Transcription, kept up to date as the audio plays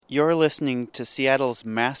You're listening to Seattle's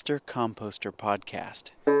Master Composter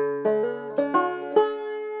podcast.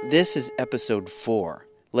 This is episode 4,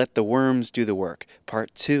 Let the Worms Do the Work,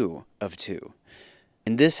 part 2 of 2.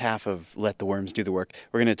 In this half of Let the Worms Do the Work,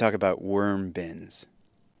 we're going to talk about worm bins.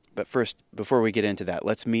 But first, before we get into that,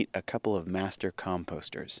 let's meet a couple of master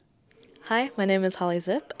composters. Hi, my name is Holly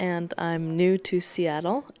Zip, and I'm new to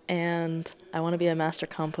Seattle, and I want to be a master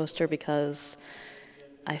composter because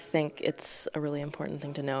I think it's a really important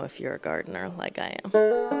thing to know if you're a gardener like I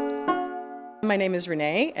am. My name is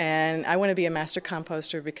Renee, and I want to be a master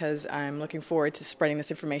composter because I'm looking forward to spreading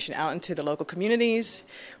this information out into the local communities.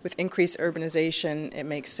 With increased urbanization, it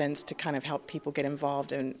makes sense to kind of help people get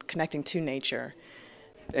involved in connecting to nature.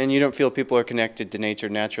 And you don't feel people are connected to nature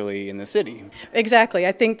naturally in the city? Exactly.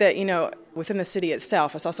 I think that, within the city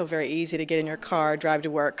itself, it's also very easy to get in your car, drive to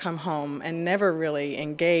work, come home, and never really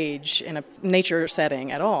engage in a nature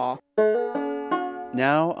setting at all.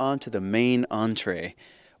 Now on to the main entree,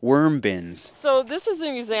 worm bins. So this is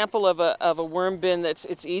an example of a worm bin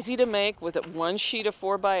it's easy to make with one sheet of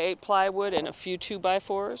 4x8 plywood and a few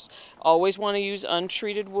 2x4s. Always want to use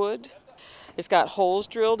untreated wood. It's got holes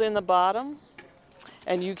drilled in the bottom.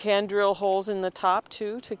 And you can drill holes in the top,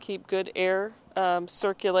 too, to keep good air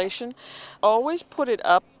circulation. Always put it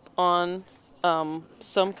up on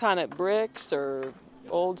some kind of bricks or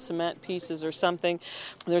old cement pieces or something.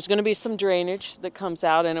 There's going to be some drainage that comes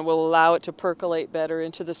out, and it will allow it to percolate better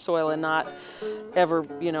into the soil and not ever,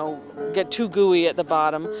 get too gooey at the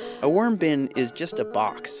bottom. A worm bin is just a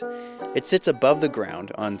box. It sits above the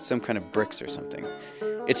ground on some kind of bricks or something.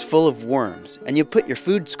 It's full of worms, and you put your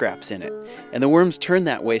food scraps in it, and the worms turn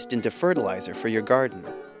that waste into fertilizer for your garden.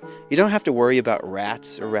 You don't have to worry about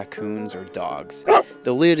rats or raccoons or dogs.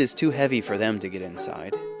 The lid is too heavy for them to get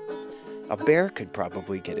inside. A bear could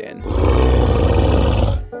probably get in.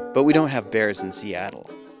 But we don't have bears in Seattle.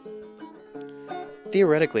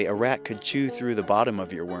 Theoretically, a rat could chew through the bottom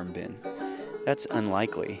of your worm bin. That's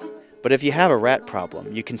unlikely. But if you have a rat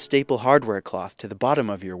problem, you can staple hardware cloth to the bottom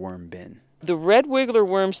of your worm bin. The red wiggler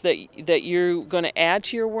worms that you're going to add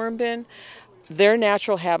to your worm bin, their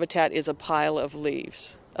natural habitat is a pile of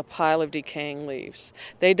leaves, a pile of decaying leaves.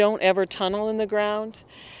 They don't ever tunnel in the ground.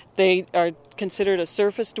 They are considered a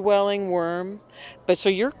surface-dwelling worm. But so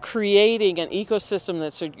you're creating an ecosystem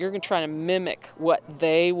you're going to try to mimic what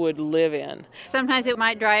they would live in. Sometimes it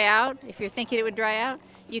might dry out. If you're thinking it would dry out,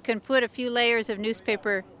 you can put a few layers of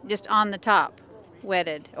newspaper just on the top,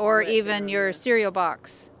 wetted, or even your cereal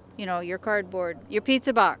box. Your cardboard, your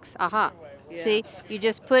pizza box, aha. Yeah. See, you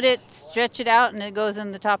just put it, stretch it out, and it goes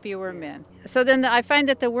in the top of your worm bin. So then I find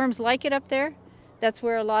that the worms like it up there. That's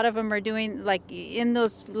where a lot of them are doing, like in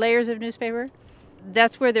those layers of newspaper.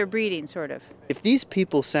 That's where they're breeding, sort of. If these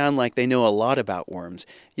people sound like they know a lot about worms,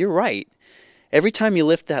 you're right. Every time you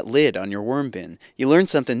lift that lid on your worm bin, you learn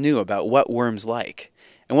something new about what worms like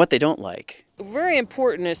and what they don't like. Very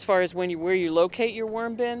important as far as where you locate your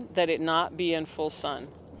worm bin, that it not be in full sun.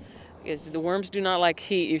 The worms do not like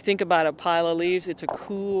heat. You think about a pile of leaves, it's a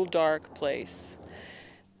cool, dark place.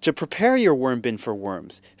 To prepare your worm bin for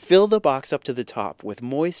worms, fill the box up to the top with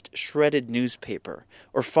moist, shredded newspaper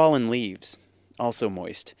or fallen leaves, also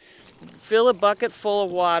moist. Fill a bucket full of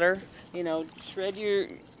water, shred your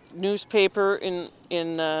newspaper in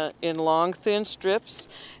long, thin strips,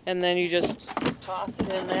 and then you just toss it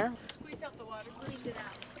in there. Squeeze out the water, squeeze it out.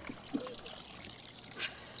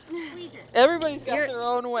 Squeeze it. Everybody's got their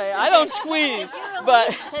own way. I don't squeeze, but...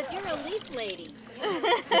 Because you're a leaf lady.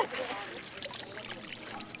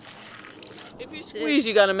 If you squeeze,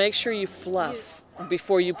 you got to make sure you fluff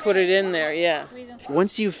before you put it in there, yeah.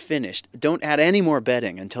 Once you've finished, don't add any more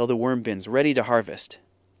bedding until the worm bin's ready to harvest.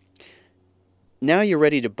 Now you're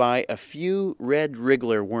ready to buy a few red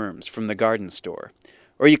wriggler worms from the garden store,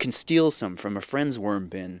 or you can steal some from a friend's worm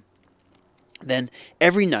bin. Then,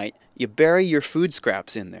 every night, you bury your food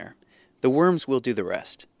scraps in there. The worms will do the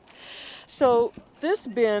rest. So this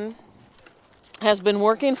bin has been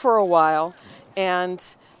working for a while, and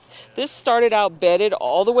this started out bedded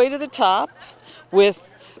all the way to the top with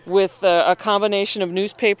a combination of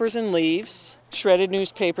newspapers and leaves, shredded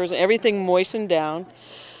newspapers, and everything moistened down.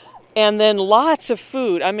 And then lots of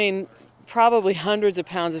food. I mean, probably hundreds of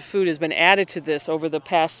pounds of food has been added to this over the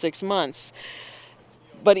past 6 months.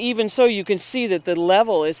 But even so, you can see that the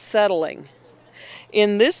level is settling.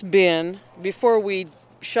 In this bin, before we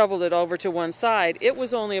shoveled it over to one side, it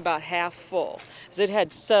was only about half full, as it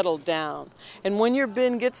had settled down. And when your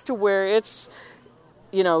bin gets to where it's,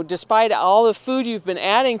 despite all the food you've been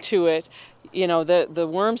adding to it, the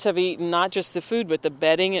worms have eaten not just the food, but the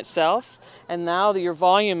bedding itself. and now that your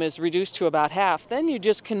volume is reduced to about half, then you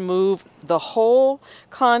just can move the whole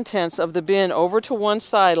contents of the bin over to one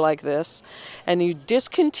side like this, and you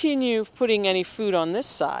discontinue putting any food on this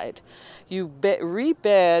side. You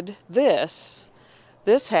rebed this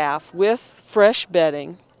half with fresh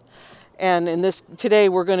bedding. And in this today,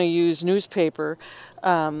 we're going to use newspaper,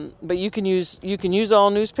 but you can use all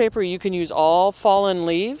newspaper. You can use all fallen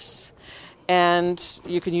leaves, and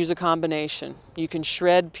you can use a combination. You can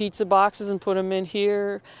shred pizza boxes and put them in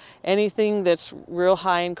here. Anything that's real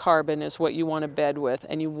high in carbon is what you want to bed with,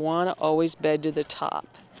 and you want to always bed to the top.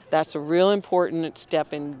 That's a real important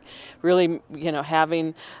step in really,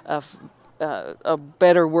 having a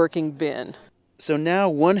better working bin. So now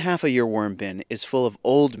 1/2 of your worm bin is full of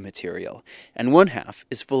old material, and 1/2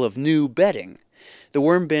 is full of new bedding. The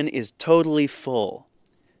worm bin is totally full.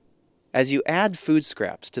 As you add food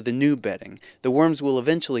scraps to the new bedding, the worms will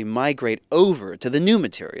eventually migrate over to the new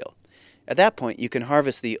material. At that point, you can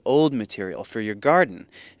harvest the old material for your garden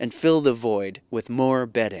and fill the void with more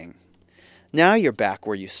bedding. Now you're back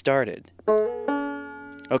where you started.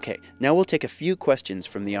 Okay, now we'll take a few questions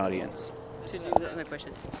from the audience. To do the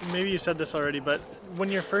question. Maybe you said this already, but when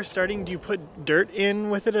you're first starting, do you put dirt in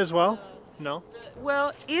with it as well? No?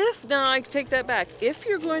 Well, I take that back. If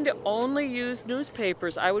you're going to only use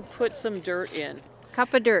newspapers, I would put some dirt in.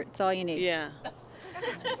 Cup of dirt, that's all you need. Yeah.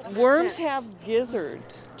 Worms have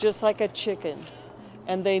gizzards, just like a chicken,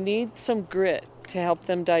 and they need some grit to help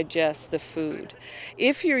them digest the food.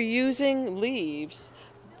 If you're using leaves,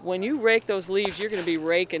 when you rake those leaves, you're going to be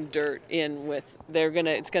raking dirt in with.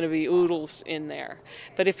 It's going to be oodles in there.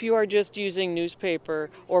 But if you are just using newspaper,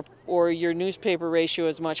 or your newspaper ratio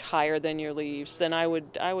is much higher than your leaves, then I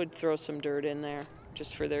would throw some dirt in there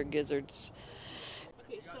just for their gizzards.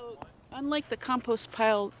 Okay, so unlike the compost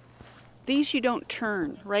pile, these you don't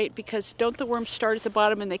turn, right? Because don't the worms start at the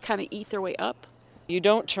bottom and they kind of eat their way up? You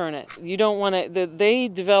don't turn it. You don't want to. They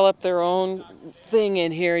develop their own thing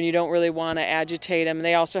in here, and you don't really want to agitate them.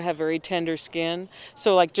 They also have very tender skin.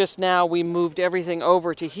 So, like just now, we moved everything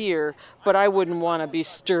over to here, but I wouldn't want to be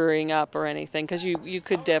stirring up or anything, because you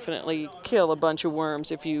could definitely kill a bunch of worms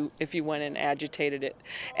if you went and agitated it.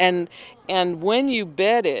 And when you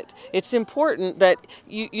bed it, it's important that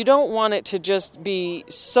you don't want it to just be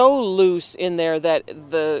so loose in there that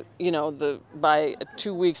by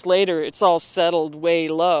 2 weeks later it's all settled way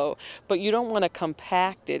low. But you don't want to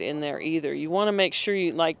compact it in there either. You want to make sure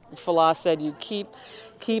you, like Falah said, you keep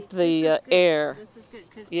the air. This is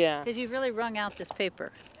good Yeah. you've really wrung out this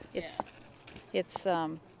paper. It's you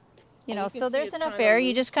so can see there's it's enough kinda air. You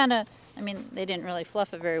loose. just kind of, they didn't really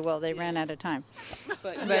fluff it very well. They ran out of time.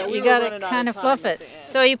 But You got to kind of fluff it.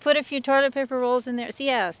 So you put a few toilet paper rolls in there. So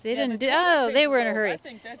yes, they didn't do. Oh, they were in a hurry. I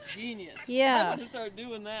think that's genius. Yeah. I want to start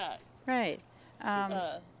doing that. Right.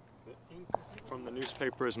 From the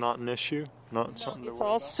newspaper is not an issue? Not something to It's worry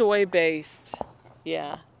all about? soy-based.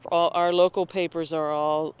 Yeah. All our local papers are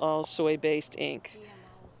all soy-based ink.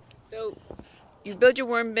 So you build your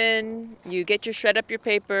worm bin, you get your shred up your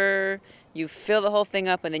paper, you fill the whole thing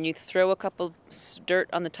up, and then you throw a couple dirt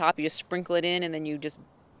on the top. You just sprinkle it in, and then you just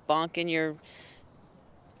bonk in your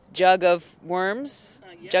jug of worms,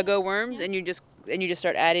 juggo worms, and you just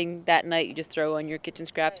start adding that night. You just throw on your kitchen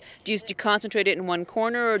scraps. Do you concentrate it in one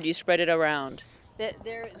corner, or do you spread it around?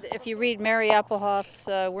 If you read Mary Applehoff's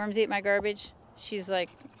Worms Eat My Garbage, she's like,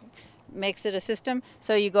 makes it a system.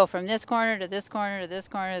 So you go from this corner to this corner to this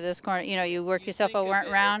corner to this corner. You work yourself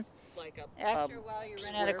around. After a while, you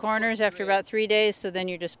run out of corners after about 3 days. So then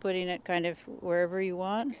you're just putting it kind of wherever you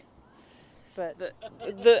want. But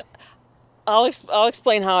I'll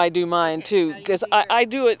explain how I do mine too, because I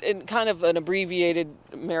do it in kind of an abbreviated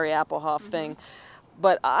Mary Applehoff thing.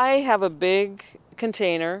 But I have a big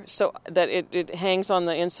container so that it hangs on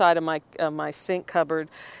the inside of my sink cupboard.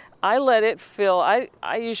 I let it fill. I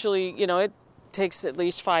usually, it takes at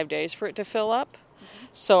least 5 days for it to fill up.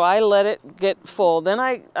 So I let it get full. Then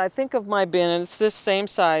I think of my bin, and it's this same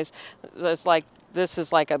size. This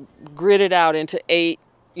is like a gridded out into 8,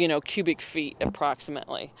 cubic feet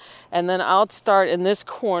approximately. And then I'll start in this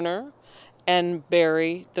corner and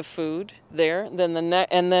bury the food there.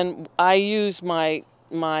 And then I use my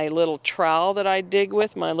little trowel that I dig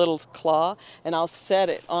with, my little claw, and I'll set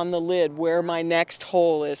it on the lid where my next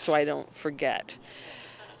hole is so I don't forget.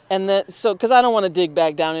 And because I don't want to dig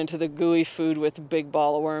back down into the gooey food with a big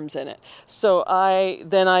ball of worms in it. So I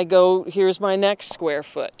go, here's my next square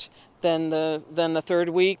foot. Then the third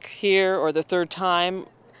week here, or the third time,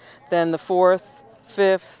 then the 4th,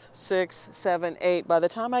 5th, 6th, 7th, 8th. By the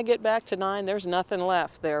time I get back to 9, there's nothing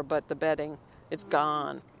left there but the bedding. It's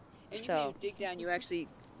gone. And when you dig down, you actually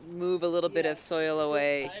move a little bit of soil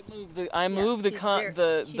away. I move she's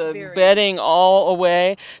the buried. bedding all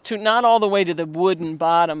away to not all the way to the wooden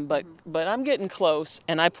bottom, but I'm getting close,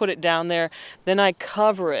 and I put it down there. Then I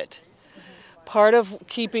cover it. Part of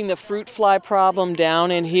keeping the fruit fly problem down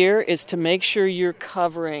in here is to make sure you're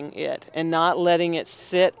covering it and not letting it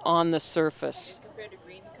sit on the surface. Compared to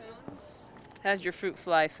green cones, how's your fruit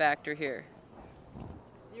fly factor here?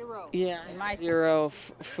 0. Yeah, In my zero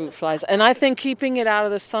fruit flies. And I think keeping it out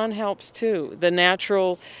of the sun helps too. The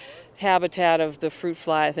natural habitat of the fruit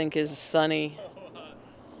fly, I think, is sunny.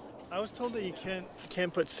 I was told that you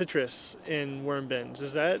can't put citrus in worm bins.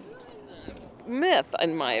 Is that? Myth,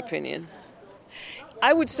 in my opinion.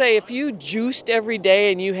 I would say if you juiced every day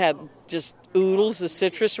and you had just oodles of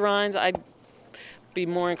citrus rinds, I'd be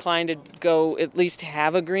more inclined to go at least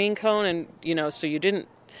have a green cone, and so you didn't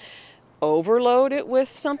overload it with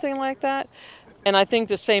something like that. And I think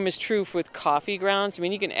the same is true with coffee grounds. I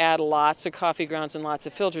mean, you can add lots of coffee grounds and lots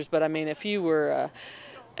of filters, but I mean, if you were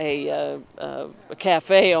a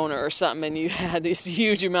cafe owner or something and you had this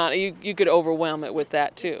huge amount, you could overwhelm it with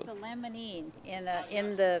that too. The limonene in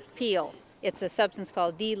the peel. It's a substance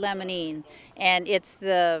called D-limonene, and it's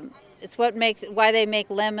why they make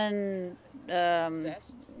lemon.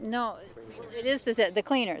 Zest? No, it is the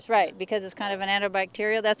cleaners, right? Because it's kind of an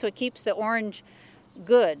antibacterial. That's what keeps the orange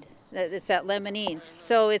good. It's that limonene.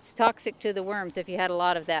 So it's toxic to the worms if you had a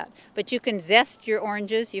lot of that. But you can zest your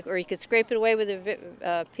oranges, or you could scrape it away with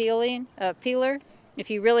a peeler if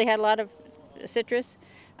you really had a lot of citrus.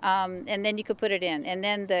 And then you could put it in, and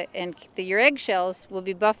then your eggshells will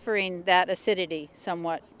be buffering that acidity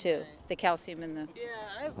somewhat too, the calcium in the.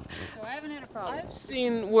 Yeah, So I haven't had a problem. I've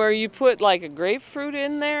seen where you put like a grapefruit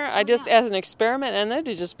in there. I just as an experiment, and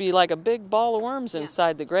it'd just be like a big ball of worms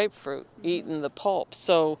inside the grapefruit eating the pulp.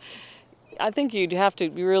 So I think you'd have to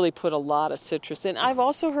really put a lot of citrus in. I've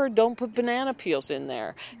also heard don't put banana peels in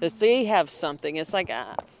there, because they have something. It's like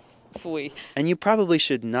phooey. And you probably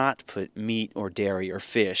should not put meat or dairy or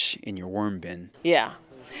fish in your worm bin. Yeah.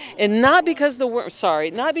 And not because the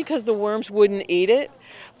worms wouldn't eat it,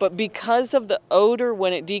 but because of the odor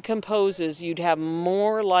when it decomposes, you'd have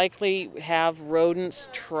more likely have rodents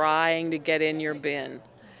trying to get in your bin.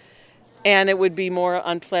 And it would be more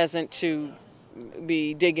unpleasant to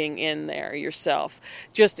be digging in there yourself.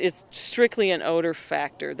 Just it's strictly an odor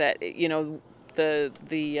factor that,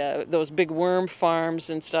 those big worm farms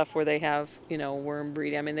and stuff where they have, worm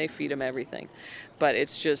breeding. I mean, they feed them everything, but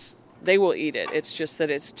it's just they will eat it. It's just that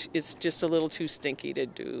it's just a little too stinky to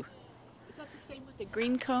do. Is that the same with the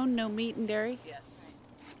green cone? No meat and dairy? Yes,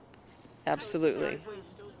 absolutely.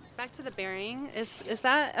 Back to the burying. Is it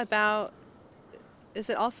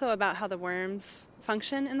also about how the worms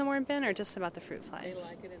function in the worm bin, or just about the fruit flies? They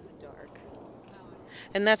like it in the dark.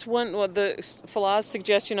 And that's the Falah's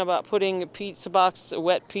suggestion about putting a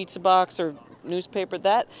wet pizza box or newspaper,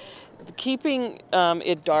 that keeping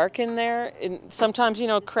it dark in there, and sometimes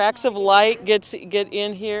cracks of light get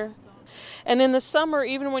in here. And in the summer,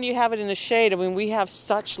 even when you have it in the shade, I mean, we have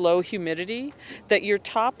such low humidity that your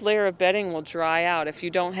top layer of bedding will dry out if you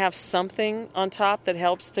don't have something on top that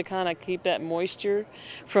helps to kind of keep that moisture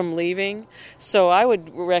from leaving. So I would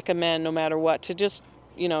recommend, no matter what, to just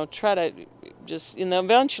try to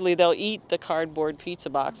eventually they'll eat the cardboard pizza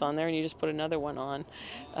box on there, and you just put another one on.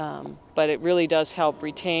 But it really does help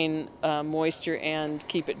retain moisture and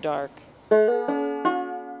keep it dark.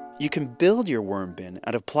 You can build your worm bin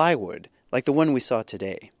out of plywood, like the one we saw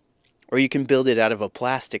today. Or you can build it out of a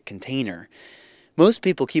plastic container. Most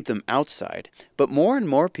people keep them outside, but more and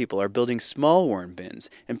more people are building small worm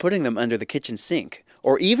bins and putting them under the kitchen sink,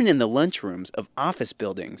 or even in the lunchrooms of office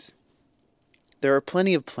buildings. There are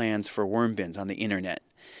plenty of plans for worm bins on the internet.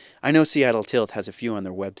 I know Seattle Tilth has a few on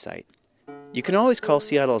their website. You can always call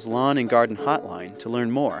Seattle's Lawn and Garden Hotline to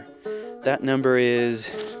learn more. That number is,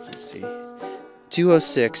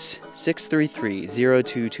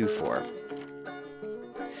 206-633-0224.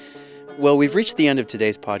 Well, we've reached the end of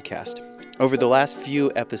today's podcast. Over the last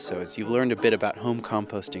few episodes, you've learned a bit about home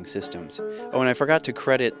composting systems. Oh, and I forgot to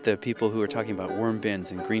credit the people who were talking about worm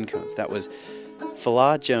bins and green cones. That was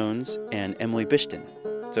Falah Jones and Emily Bishton.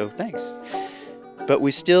 So thanks. But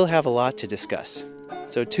we still have a lot to discuss.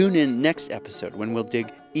 So tune in next episode when we'll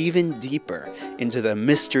dig even deeper into the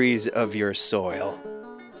mysteries of your soil.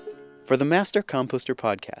 For the Master Composter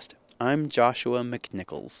Podcast, I'm Joshua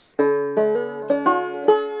McNichols.